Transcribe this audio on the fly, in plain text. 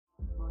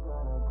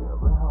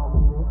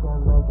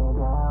girl's breaking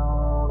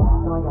down.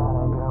 No, I got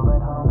a girl,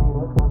 but homie,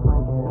 this girl's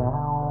breaking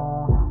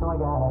down. No, I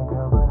got a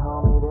girl, but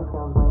homie, this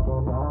girl's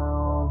breaking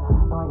down.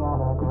 No, I got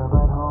a girl,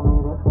 but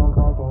homie, this girl's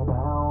breaking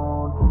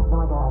down. No,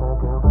 I got a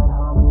girl, but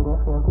homie,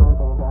 this girl's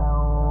breaking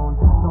down.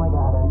 No, I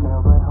got a girl,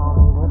 but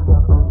homie, this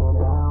girl's breaking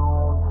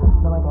down.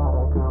 No, I got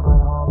a girl,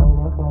 but homie,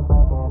 this girl's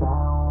breaking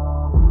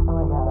down. No,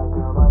 I got a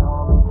girl, but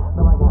homie,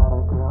 no, I got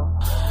a girl.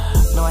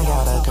 No, I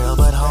got a girl,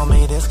 but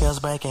homie, this girl's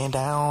breaking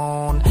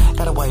down.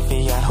 Got a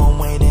wifey at home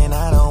waiting,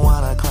 I don't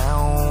wanna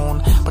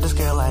clown. But this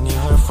girl, I knew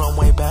her from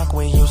way back,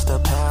 we used to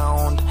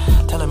pound.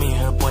 Telling me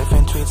her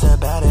boyfriend treats her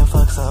bad and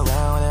fucks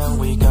around, and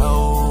we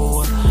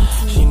go.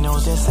 She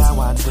knows just how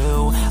I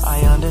do,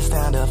 I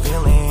understand her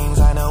feelings.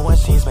 I know what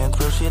she's been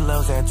through, she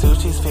loves that too.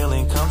 She's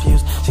feeling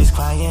confused, she's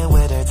crying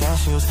with her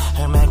dance shoes.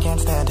 Her man can't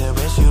stand her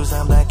issues,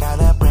 I'm that guy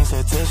that brings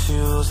her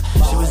tissues.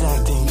 She was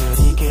acting good,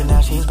 he good,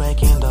 now she's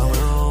breaking the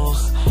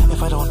rules.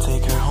 If I don't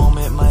take her home,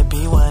 it might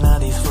be one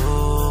of these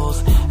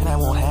fools. And I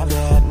won't have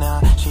that,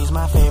 nah, she's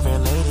my favorite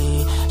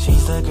lady.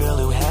 She's the girl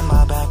who had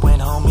my back when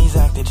homies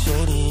acted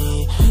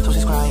shady. So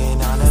she's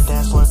crying on the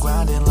dance floor,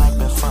 grinding like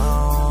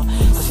before.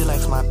 So she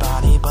likes my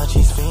body, but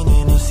she's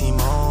fiending to see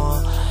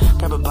more.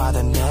 Grab her by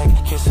the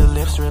neck, kiss her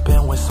lips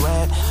dripping with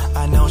sweat.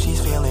 I know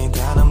she's feeling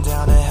down, I'm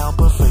down to help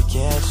her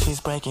forget. She's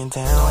breaking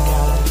down. No, I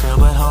got a girl,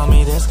 but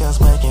homie, this girl's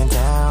breaking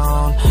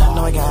down.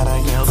 No, I got a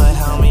girl, but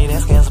homie,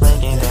 this girl's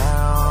breaking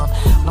down.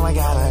 No, I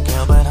got a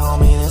girl, but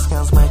homie, this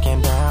girl's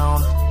breaking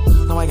down.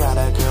 No, I got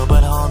a girl,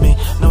 but homie.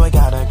 No, I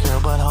got a girl,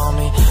 but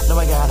homie. No,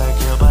 I got a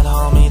girl, but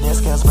homie,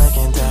 this girl's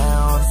breaking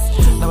down.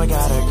 No, I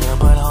got a girl,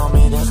 but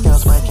homie, this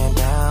girl's breaking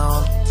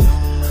down.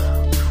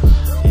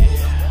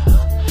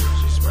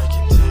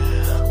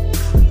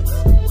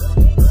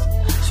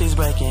 She's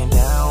breaking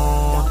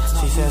down.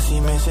 She says she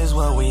misses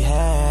what we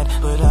had,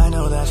 but I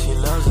know that she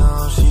loves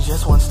him. She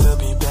just wants to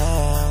be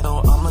bad. So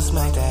I'ma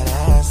smack that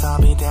ass.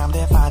 I'll be damned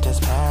if I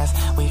just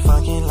pass. We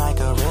fucking like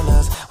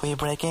gorillas, we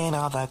breaking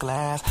all the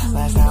glass.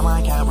 Last time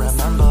I can't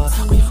remember,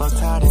 we fucked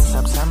hard in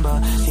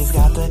September. She's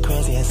got the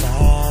craziest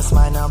ass,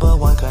 my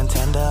 #1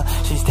 contender.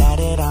 She's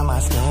tatted on my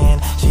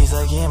skin, she's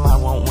a game I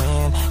won't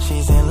win.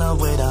 She's in love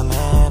with a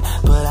man,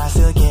 but I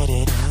still get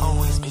it.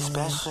 Always be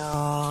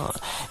special,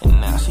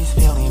 and now she's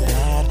feeling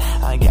bad.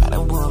 I got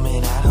a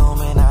woman at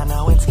home and I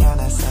know it's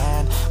kinda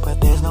sad, but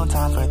there's no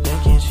time for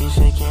thinking, she's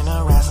shaking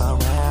her ass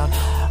around.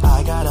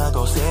 I gotta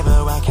go save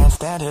her, I can't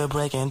stand her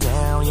breaking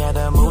down. Yeah,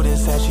 the mood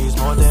is set, she's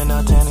more than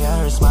a 10, yeah,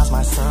 her smile's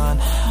my son.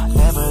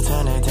 Never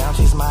turn her down,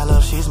 she's my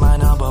love, she's my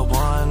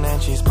 #1.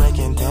 And she's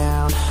breaking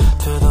down,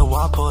 to the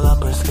wall, pull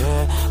up her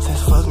skirt.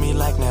 Says fuck me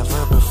like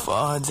never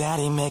before,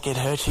 daddy make it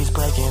hurt, she's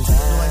breaking down.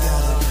 No, I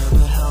got a girl,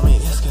 but homie,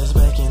 this girl's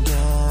breaking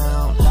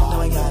down.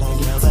 No, I got a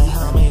girl, but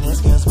homie,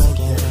 this girl's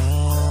breaking down.